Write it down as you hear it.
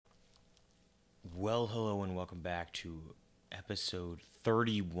Well, hello and welcome back to episode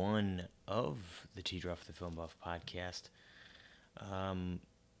 31 of the T Druff the Film Buff podcast. Um,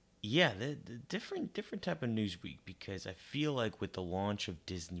 the different type of news week because I feel like with the launch of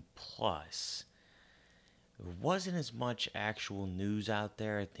Disney Plus, there wasn't as much actual news out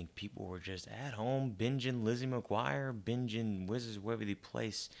there. I think people were just at home binging Lizzie McGuire, binging Wizards of Waverly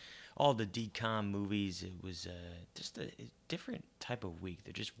Place, all the DCOM movies. It was just a different type of week.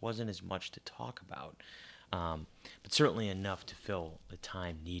 There just wasn't as much to talk about, but certainly enough to fill the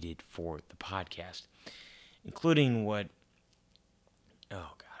time needed for the podcast, including what.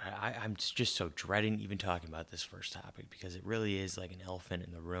 Oh God, I'm just so dreading even talking about this first topic because it really is like an elephant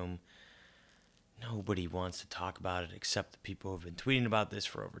in the room. Nobody wants to talk about it except the people who've been tweeting about this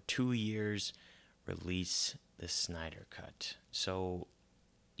for over 2 years. Release the Snyder Cut. So,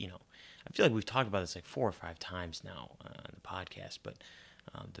 I feel like we've talked about this like 4 or 5 times now on the podcast, but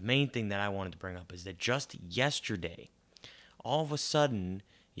the main thing that I wanted to bring up is that just yesterday, all of a sudden,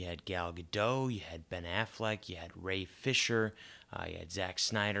 you had Gal Gadot, you had Ben Affleck, you had Ray Fisher, you had Zack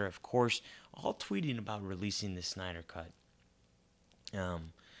Snyder, of course, all tweeting about releasing the Snyder Cut.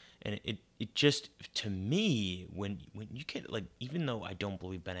 And it just, to me, when you get, like, even though I don't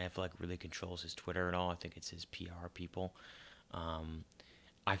believe Ben Affleck really controls his Twitter at all, I think it's his PR people,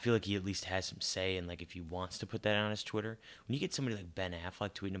 I feel like he at least has some say, and like if he wants to put that on his Twitter, when you get somebody like Ben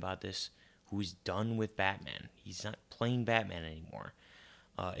Affleck tweeting about this, who's done with Batman, he's not playing Batman anymore.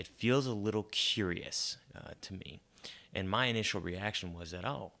 It feels a little curious to me, and my initial reaction was that,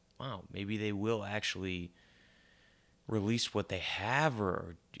 oh wow, maybe they will actually release what they have,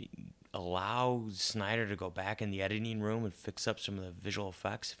 or allow Snyder to go back in the editing room and fix up some of the visual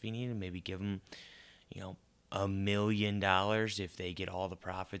effects if he needed. Maybe give him, $1 million if they get all the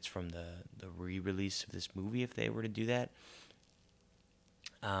profits from the re-release of this movie, if they were to do that.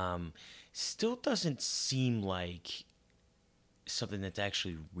 Still doesn't seem like something that's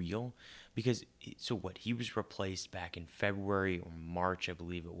actually real, because so what, he was replaced back in February or March, I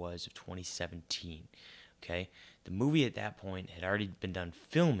believe it was, of 2017. Okay, the movie at that point had already been done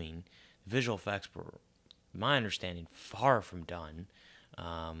filming. The visual effects were, my understanding, far from done,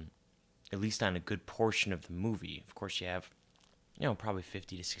 at least on a good portion of the movie. Of course, you have, probably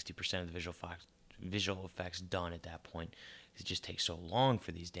 50 to 60% of the visual effects done at that point. It just takes so long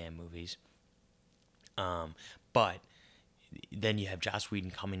for these damn movies. But then you have Joss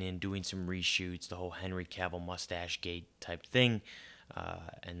Whedon coming in, doing some reshoots, the whole Henry Cavill mustache gate type thing,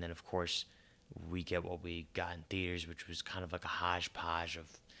 and then of course we get what we got in theaters, which was kind of like a hodgepodge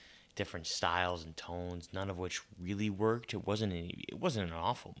of different styles and tones, none of which really worked. It wasn't an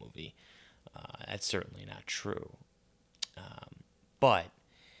awful movie. That's certainly not true. But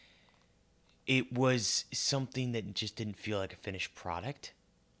it was something that just didn't feel like a finished product.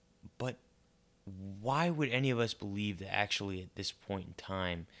 But why would any of us believe that actually at this point in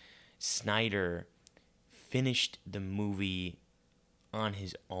time, Snyder finished the movie on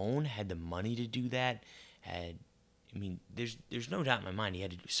his own, had the money to do that, there's no doubt in my mind he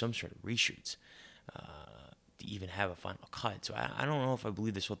had to do some sort of reshoots to even have a final cut. So I don't know if I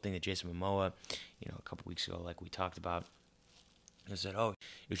believe this whole thing that Jason Momoa, a couple weeks ago, like we talked about, I said, oh,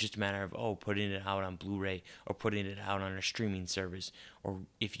 it was just a matter of, putting it out on Blu-ray or putting it out on a streaming service. Or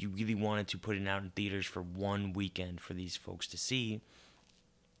if you really wanted to put it out in theaters for one weekend for these folks to see,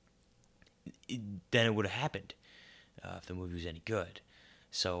 then it would have happened if the movie was any good.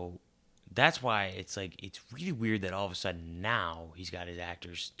 So that's why it's really weird that all of a sudden now he's got his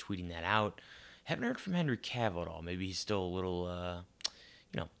actors tweeting that out. Haven't heard from Henry Cavill at all. Maybe he's still a little,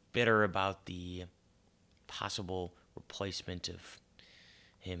 bitter about the possible replacement of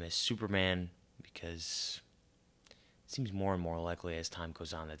him as Superman, because it seems more and more likely as time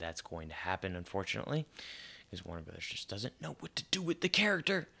goes on that that's going to happen, unfortunately, because Warner Brothers just doesn't know what to do with the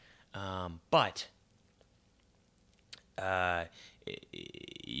character. But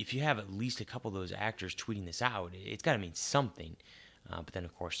if you have at least a couple of those actors tweeting this out, it's got to mean something. But then,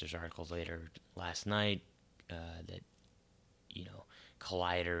 of course, there's articles later last night that,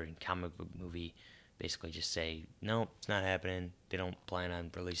 Collider and Comic Book Movie basically just say, no, it's not happening. They don't plan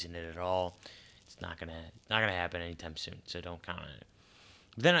on releasing it at all. It's not gonna happen anytime soon, so don't count on it.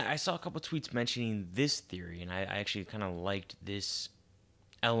 But then I saw a couple tweets mentioning this theory, and I actually kind of liked this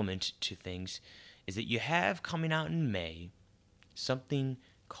element to things, is that you have coming out in May something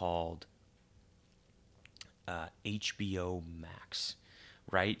called HBO Max,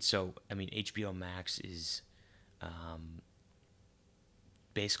 right? So, HBO Max is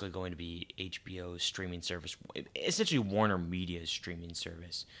basically going to be HBO's streaming service, essentially Warner Media's streaming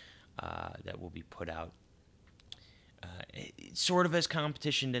service that will be put out sort of as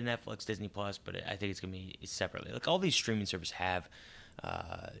competition to Netflix, Disney Plus, but I think it's gonna be separately. Like all these streaming services have,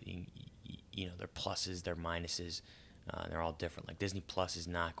 their pluses, their minuses. They're all different. Like Disney Plus is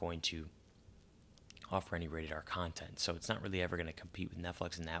not going to offer any rated R content, so it's not really ever going to compete with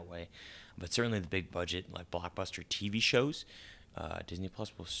Netflix in that way. But certainly the big budget, like blockbuster TV shows, Disney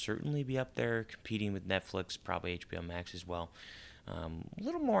Plus will certainly be up there competing with Netflix, probably HBO Max as well. A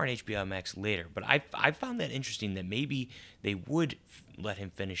little more on HBO Max later, but I found that interesting that maybe they would let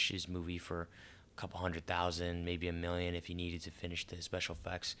him finish his movie for a couple 100,000, maybe $1 million if he needed to finish the special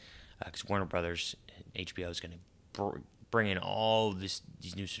effects, because Warner Brothers, HBO is going to bring in all these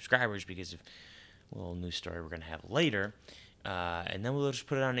new subscribers because of a little news story we're going to have later, and then we'll just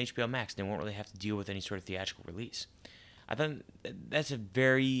put it on HBO Max. They won't really have to deal with any sort of theatrical release. I thought that's a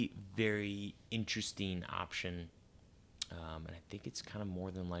very, very interesting option. And I think it's kind of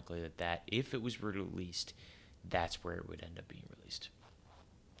more than likely that if it was released, that's where it would end up being released.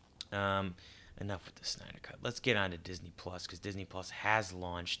 Enough with the Snyder Cut. Let's get on to Disney Plus, because Disney Plus has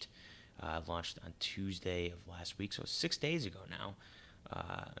launched on Tuesday of last week, so 6 days ago now.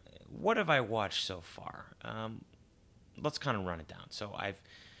 What have I watched so far? Let's kind of run it down. So I've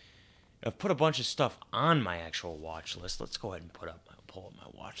put a bunch of stuff on my actual watch list. Let's go ahead and pull up my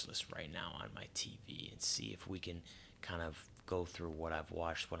watch list right now on my TV and see if we can kind of go through what I've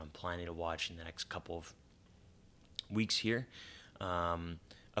watched, what I'm planning to watch in the next couple of weeks here.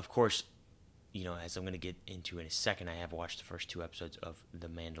 Of course, as I'm going to get into in a second, I have watched the first 2 episodes of The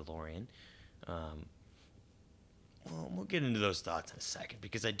Mandalorian. We'll get into those thoughts in a second,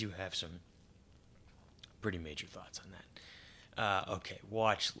 because I do have some pretty major thoughts on that. Okay,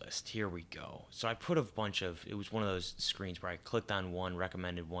 watch list. Here we go. So I put a bunch of, it was one of those screens where I clicked on one,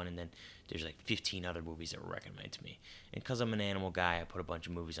 recommended one, and then there's like 15 other movies that were recommended to me. And because I'm an animal guy, I put a bunch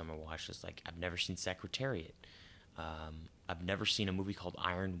of movies on my watch list. Like, I've never seen Secretariat. I've never seen a movie called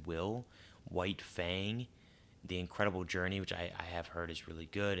Iron Will, White Fang, The Incredible Journey, which I have heard is really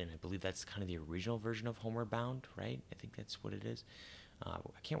good, and I believe that's kind of the original version of Homeward Bound, right? I think that's what it is. I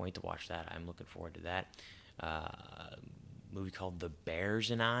can't wait to watch that. I'm looking forward to that. Movie called The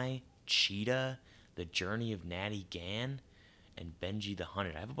Bears and I, Cheetah, The Journey of Natty Gann, and Benji the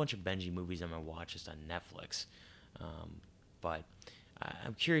Hunted. I have a bunch of Benji movies on my watch list on Netflix, but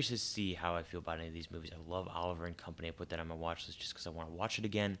I'm curious to see how I feel about any of these movies. I love Oliver and Company. I put that on my watch list just because I want to watch it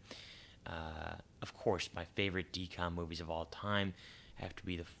again. Of course, my favorite DCOM movies of all time have to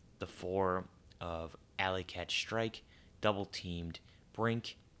be the 4 of Alley Cat Strike, Double Teamed,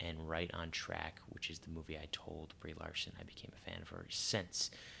 Brink, and Right on Track, which is the movie I told Brie Larson I became a fan of her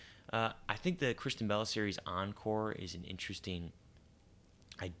since. I think the Kristen Bell series Encore is an interesting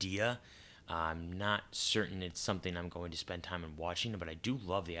idea. I'm not certain it's something I'm going to spend time in watching, but I do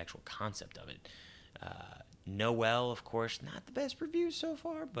love the actual concept of it. Noelle, of course, not the best reviews so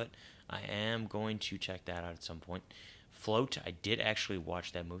far, but I am going to check that out at some point. Float, I did actually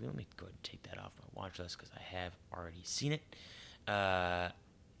watch that movie. Let me go ahead and take that off my watch list because I have already seen it.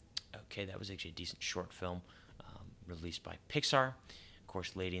 Okay, that was actually a decent short film released by Pixar. Of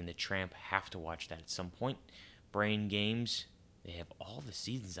course, Lady and the Tramp, have to watch that at some point. Brain Games, they have all the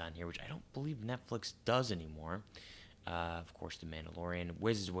seasons on here, which I don't believe Netflix does anymore. Of course, The Mandalorian,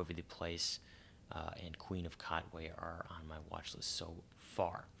 Wizards of Waverly Place, and Queen of Katwe are on my watch list so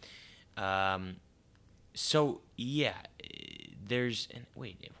far. So, yeah, there's... And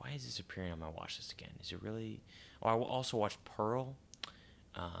wait, why is this appearing on my watch list again? Is it really... Oh, I also watched Pearl.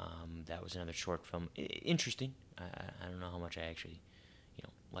 That was another short film. Interesting. I don't know how much I actually,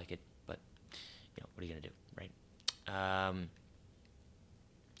 like it, but, what are you going to do, right?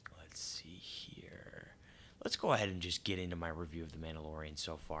 Let's see here. Let's go ahead and just get into my review of The Mandalorian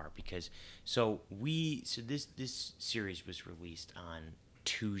so far, because, this series was released on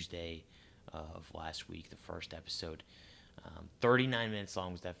Tuesday of last week, the first episode. 39 minutes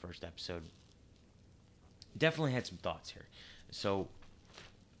long was that first episode. Definitely had some thoughts here. So,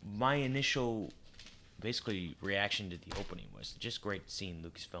 my initial, basically, reaction to the opening was just great seeing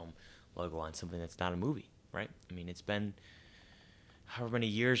Lucasfilm logo on something that's not a movie, right? I mean, it's been however many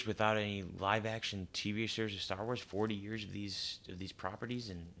years without any live-action TV series of Star Wars, 40 years of these properties,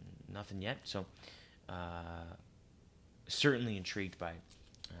 and nothing yet. So, certainly intrigued by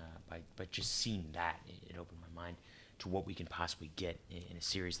just seeing that. It opened my mind to what we can possibly get in a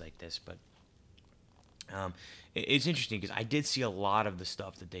series like this, but it's interesting because I did see a lot of the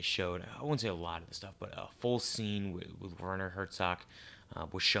stuff that they showed. I wouldn't say a lot of the stuff, but a full scene with Werner Herzog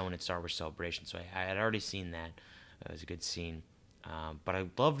was shown at Star Wars Celebration. So I had already seen that. It was a good scene. But I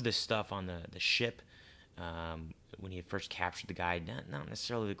loved the stuff on the ship when he had first captured the guy. Not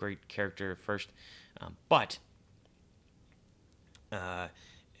necessarily a great character at first, but Uh,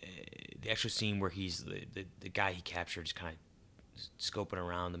 the actual scene where he's the guy he captured is kind of scoping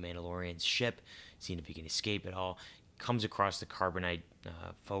around the Mandalorian's ship, seeing if he can escape at all. Comes across the Carbonite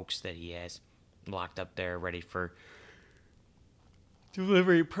folks that he has locked up there, ready for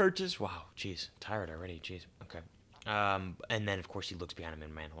delivery purchase. Wow, jeez, tired already. Jeez, okay. And then of course he looks behind him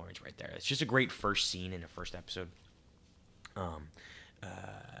and Mandalorian's right there. It's just a great first scene in the first episode. Um, uh,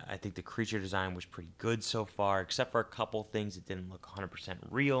 I think the creature design was pretty good so far, except for a couple things that didn't look 100%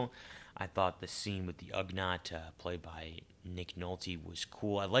 real. I thought the scene with the Ugnaught, played by Nick Nolte, was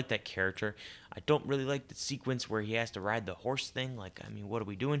cool. I like that character. I don't really like the sequence where he has to ride the horse thing. Like, I mean, what are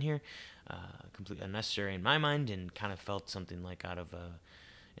we doing here? Completely unnecessary in my mind, and kind of felt something like out of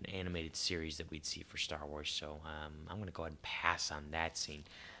an animated series that we'd see for Star Wars. So I'm going to go ahead and pass on that scene.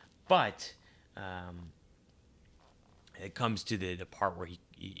 But it comes to the part where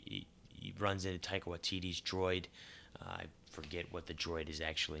he runs into Taika Waititi's droid. I forget what the droid is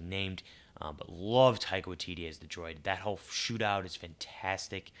actually named, but love Taika Waititi as the droid. That whole shootout is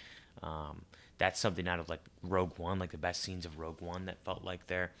fantastic. That's something out of like Rogue One, like the best scenes of Rogue One that felt like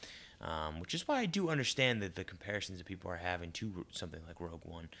there, which is why I do understand that the comparisons that people are having to something like Rogue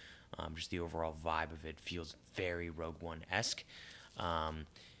One. Just the overall vibe of it feels very Rogue One-esque.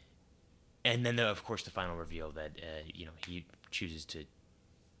 And then, of course, the final reveal that he chooses to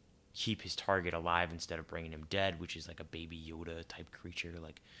keep his target alive instead of bringing him dead, which is like a baby Yoda type creature,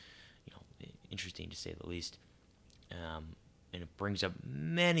 like interesting to say the least. And it brings up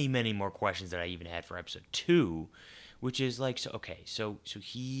many, many more questions that I even had for episode 2, which is like, so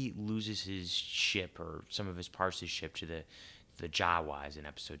he loses his ship or some of his parts of his ship to the Jawas in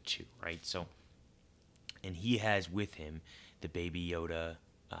episode 2, right? So, and he has with him the baby Yoda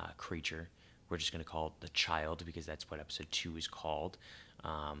creature. We're just going to call it the child because that's what episode 2 is called.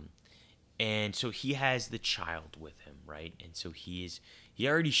 And so he has the child with him, right? And so he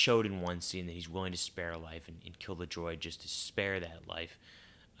already showed in one scene that he's willing to spare a life and kill the droid just to spare that life.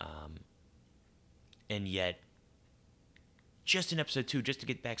 And yet, just in episode 2, just to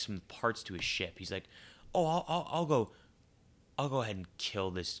get back some parts to his ship, he's like, "Oh, I'll go ahead and kill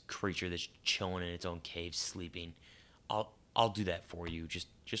this creature that's chilling in its own cave, sleeping. I'll do that for you, just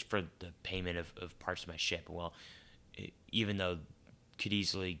for the payment of parts of my ship." Well, even though could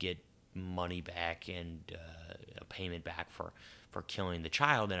easily get money back and a payment back for killing the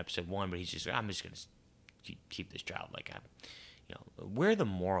child in episode 1, but he's just like, I'm just gonna keep this child. Like, where are the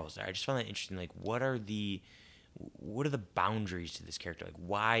morals there? I just found that interesting. Like, what are the boundaries to this character? Like,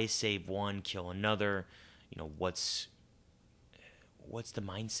 why save one, kill another? What's the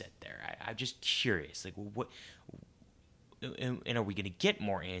mindset there? I'm just curious. Like, what? And are we going to get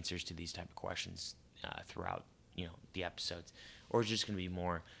more answers to these type of questions throughout the episodes, or is it just going to be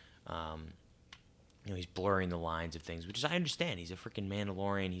more he's blurring the lines of things, which is, I understand, he's a freaking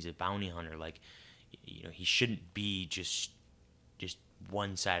Mandalorian, he's a bounty hunter, like he shouldn't be just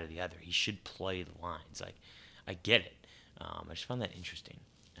one side or the other. He should play the lines. Like, I get it. I just found that interesting,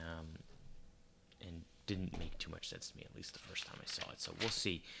 and didn't make too much sense to me, at least the first time I saw it. So we'll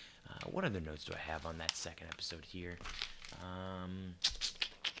see. What other notes do I have on that second episode here?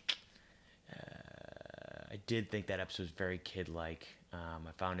 I did think that episode was very kid-like.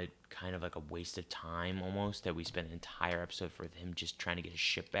 I found it kind of like a waste of time almost, that we spent an entire episode for him just trying to get his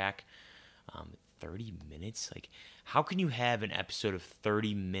ship back. 30 minutes? Like, how can you have an episode of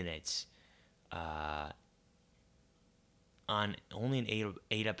 30 minutes on only an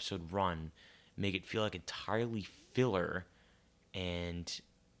eight episode run, make it feel like entirely filler, and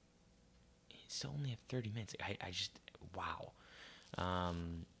still only have 30 minutes? I just, wow.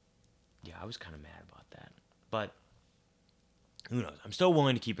 Yeah, I was kind of mad about that. But who knows? I'm still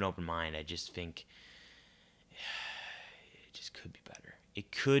willing to keep an open mind. I just think it just could be better.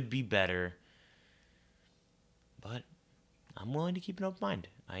 It could be better, but I'm willing to keep an open mind.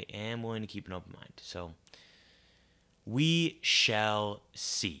 I am willing to keep an open mind. So we shall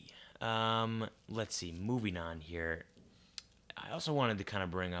see. Let's see. Moving on here. I also wanted to kind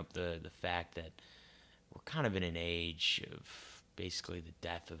of bring up the fact that we're kind of in an age of basically the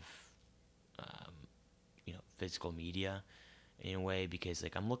death of physical media in a way, because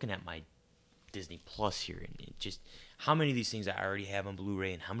like I'm looking at my Disney Plus here, and it just how many of these things I already have on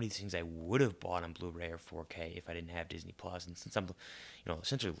Blu-ray, and how many of these things I would have bought on Blu-ray or 4K if I didn't have Disney Plus. And since I'm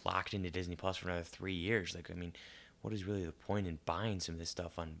essentially locked into Disney Plus for another 3 years, like, I mean, what is really the point in buying some of this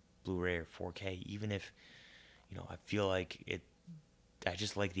stuff on Blu-ray or 4K, even if I feel like it, I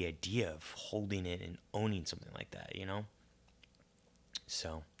just like the idea of holding it and owning something like that,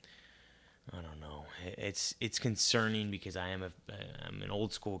 So I don't know. It's concerning because I'm an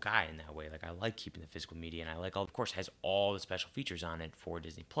old school guy in that way. Like I like keeping the physical media, and I like, of course, has all the special features on it for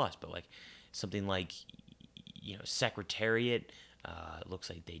Disney Plus. But like something like Secretariat, it looks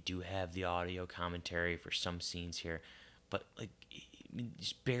like they do have the audio commentary for some scenes here, but like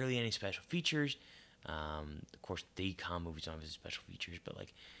there's barely any special features. Of course, the com movies don't have special features, but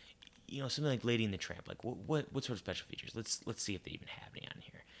like something like Lady and the Tramp, like what sort of special features? Let's see if they even have any on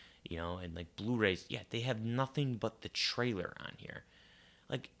here. And like Blu-rays, yeah, they have nothing but the trailer on here.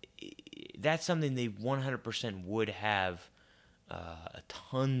 Like that's something they 100% would have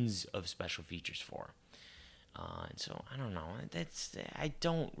tons of special features for. And so I don't know. I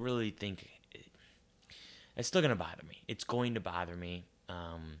don't really think it's still gonna bother me. It's going to bother me.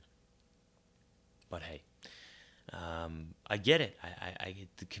 But hey, I get it. I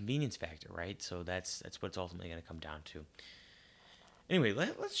get the convenience factor, right? So that's what it's ultimately gonna come down to. Anyway,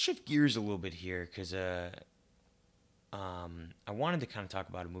 let's shift gears a little bit here because I wanted to kind of talk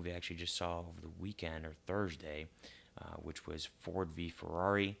about a movie I actually just saw over the weekend or Thursday, which was Ford v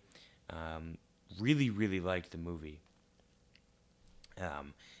Ferrari. Really, really liked the movie.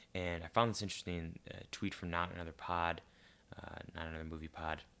 And I found this interesting tweet from Not Another Movie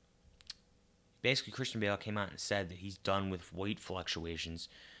Pod. Basically, Christian Bale came out and said that he's done with weight fluctuations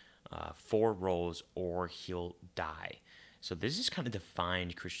for roles or he'll die. So this has kind of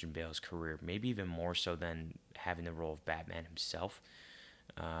defined Christian Bale's career, maybe even more so than having the role of Batman himself.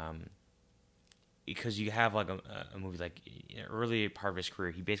 Because you have like a movie like in early part of his career,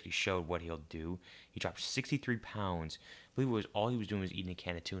 he basically showed what he'll do. He dropped 63 pounds. I believe it was all he was doing was eating a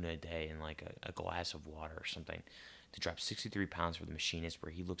can of tuna a day and like a glass of water or something to drop 63 pounds for The Machinist,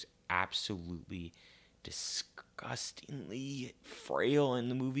 where he looks absolutely disgustingly frail in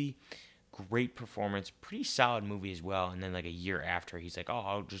the movie. Great performance, pretty solid movie as well. And then like a year after, he's like, "Oh,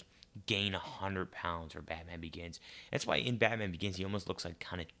 I'll just gain 100 pounds for Batman Begins." That's why in Batman Begins he almost looks like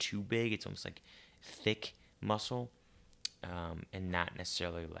kind of too big. It's almost like thick muscle, and not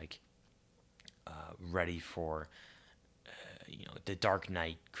necessarily like ready for the Dark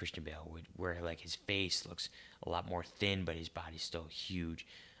Knight Christian Bale would, where like his face looks a lot more thin, but his body's still huge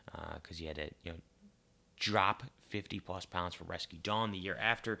because he had to drop 50 plus pounds for Rescue Dawn the year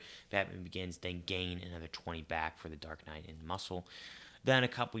after Batman Begins, then gain another 20 back for The Dark Knight in muscle. Then a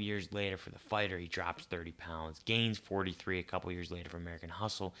couple years later for The Fighter, he drops 30 pounds, gains 43 a couple years later for American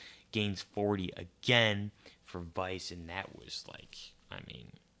Hustle, gains 40 again for Vice, and that was like,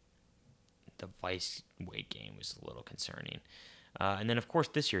 the Vice weight gain was a little concerning. And then, of course,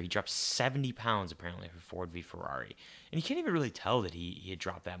 this year he dropped 70 pounds apparently for Ford v Ferrari. And you can't even really tell that he had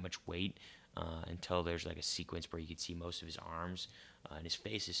dropped that much weight until there's like a sequence where you can see most of his arms. And his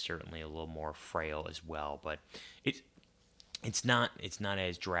face is certainly a little more frail as well. But it's not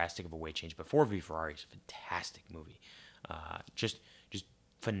as drastic of a weight change. But Ford v Ferrari is a fantastic movie. Just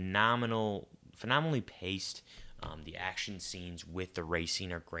phenomenally paced. The action scenes with the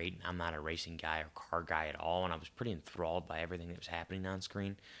racing are great. I'm not a racing guy or car guy at all, and I was pretty enthralled by everything that was happening on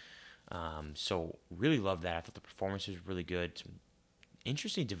screen. So really loved that. I thought the performance was really good. Some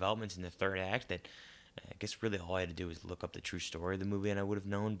interesting developments in the third act that I guess really all I had to do was look up the true story of the movie and I would have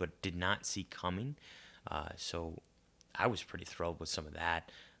known, but did not see coming. So I was pretty thrilled with some of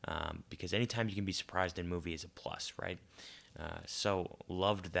that because anytime you can be surprised in a movie is a plus, right? So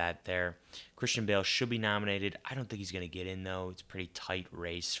loved that there. Christian Bale should be nominated. I don't think he's going to get in, though. It's a pretty tight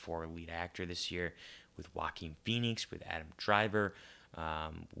race for lead actor this year with Joaquin Phoenix, with Adam Driver,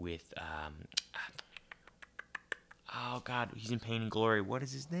 with... oh, God, he's in Pain and Glory. What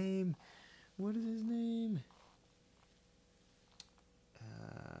is his name?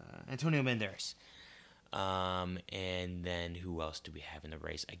 Antonio Banderas. And then who else do we have in the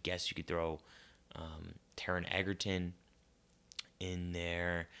race? I guess you could throw Taron Egerton in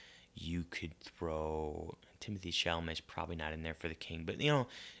there. You could throw Timothy Chalamet's probably not in there for The King, but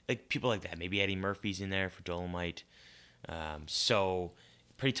like people like that. Maybe Eddie Murphy's in there for Dolomite. So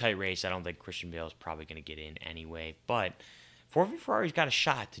pretty tight race. I don't think Christian Bale is probably going to get in anyway, but Ford v Ferrari's got a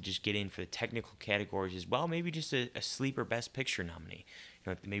shot to just get in for the technical categories as well. Maybe just a sleeper Best Picture nominee.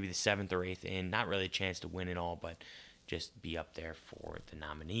 Maybe the 7th or 8th in. Not really a chance to win it all, but just be up there for the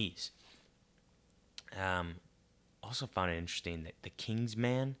nominees. Also found it interesting that The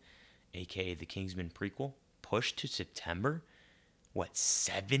Kingsman, aka the Kingsman prequel, pushed to September.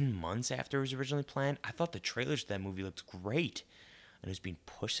 7 months after it was originally planned? I thought the trailers to that movie looked great, and it was being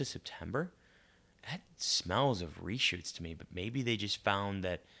pushed to September. That smells of reshoots to me, but maybe they just found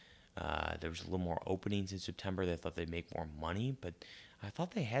that there was a little more openings in September. They thought they'd make more money, but I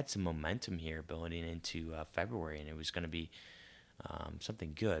thought they had some momentum here building into February, and it was going to be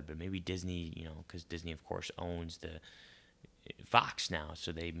something good. But maybe Disney, because Disney of course owns the Fox now,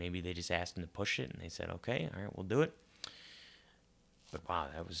 so maybe they just asked them to push it, and they said, okay, all right, we'll do it. But wow,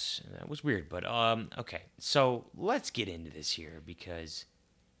 that was weird. But okay, so let's get into this here because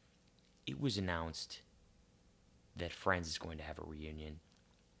it was announced that Friends is going to have a reunion,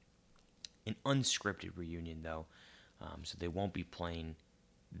 an unscripted reunion though, so they won't be playing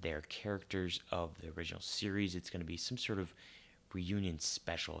their characters of the original series. It's going to be some sort of reunion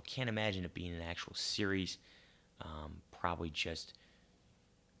special. Can't imagine it being an actual series. Probably just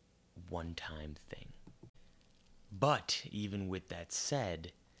one-time thing. But even with that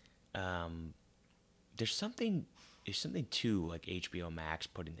said, there's something to like HBO Max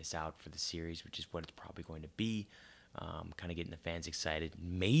putting this out for the series, which is what it's probably going to be. Kind of getting the fans excited.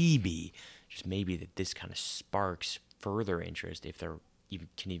 Maybe, just maybe, that this kind of sparks further interest, if there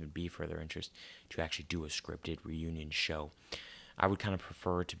can even be further interest, to actually do a scripted reunion show. I would kind of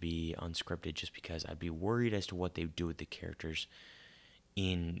prefer it to be unscripted just because I'd be worried as to what they would do with the characters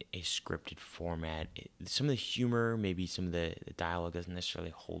in a scripted format. Some of the humor, maybe some of the dialogue doesn't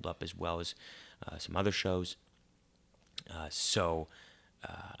necessarily hold up as well as some other shows. So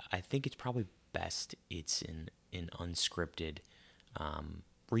I think it's probably best it's an unscripted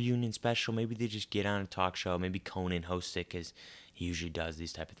reunion special. Maybe they just get on a talk show. Maybe Conan hosts it because he usually does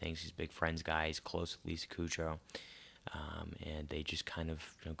these type of things. He's a big Friends guy. He's close with Lisa Kudrow. And they just kind of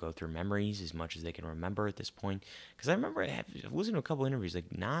go through memories as much as they can remember at this point. Because I remember I listened to a couple interviews.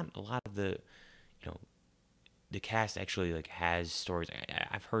 Like, not a lot of the cast actually like has stories.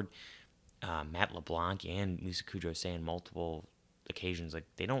 I've heard Matt LeBlanc and Lisa Kudrow say on multiple occasions like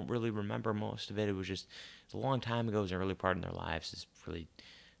they don't really remember most of it. It was just a long time ago. It was an early part in their lives. It's really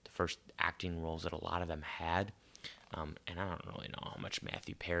the first acting roles that a lot of them had. And I don't really know how much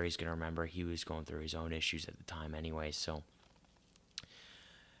Matthew Perry's going to remember. He was going through his own issues at the time anyway, so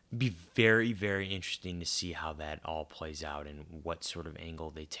it'd be very, very interesting to see how that all plays out and what sort of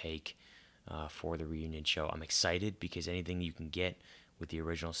angle they take for the reunion show. I'm excited because anything you can get with the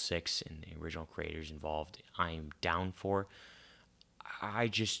original six and the original creators involved, I'm down for. I'm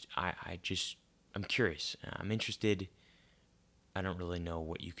curious. I'm interested. I don't really know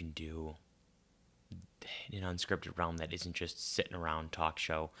what you can do in an unscripted realm that isn't just sitting around talk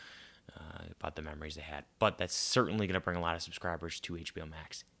show about the memories they had. But that's certainly going to bring a lot of subscribers to HBO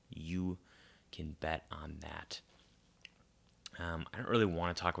Max. You can bet on that. I don't really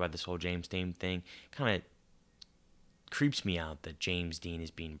want to talk about this whole James Dean thing. Kind of creeps me out that James Dean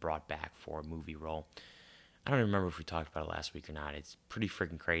is being brought back for a movie role. I don't remember if we talked about it last week or not. It's pretty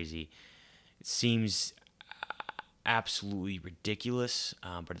freaking crazy. It seems absolutely ridiculous,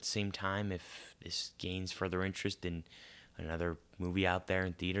 but at the same time, if this gains further interest in another movie out there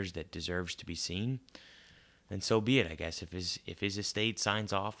in theaters that deserves to be seen, then so be it. I guess if his estate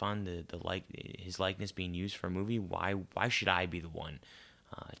signs off on his likeness being used for a movie, why should I be the one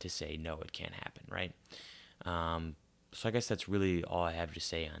to say no, it can't happen, right? So I guess that's really all I have to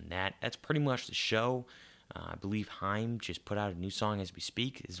say on that. That's pretty much the show. I believe Haim just put out a new song as we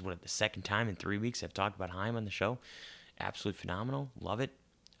speak. This is the second time in 3 weeks I've talked about Haim on the show. Absolutely phenomenal. Love it.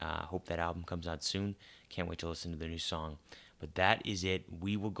 Hope that album comes out soon. Can't wait to listen to the new song. But that is it.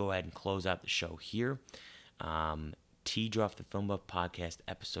 We will go ahead and close out the show here. T Draw Off the Film Buff Podcast,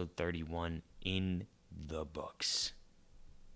 episode 31 in the books.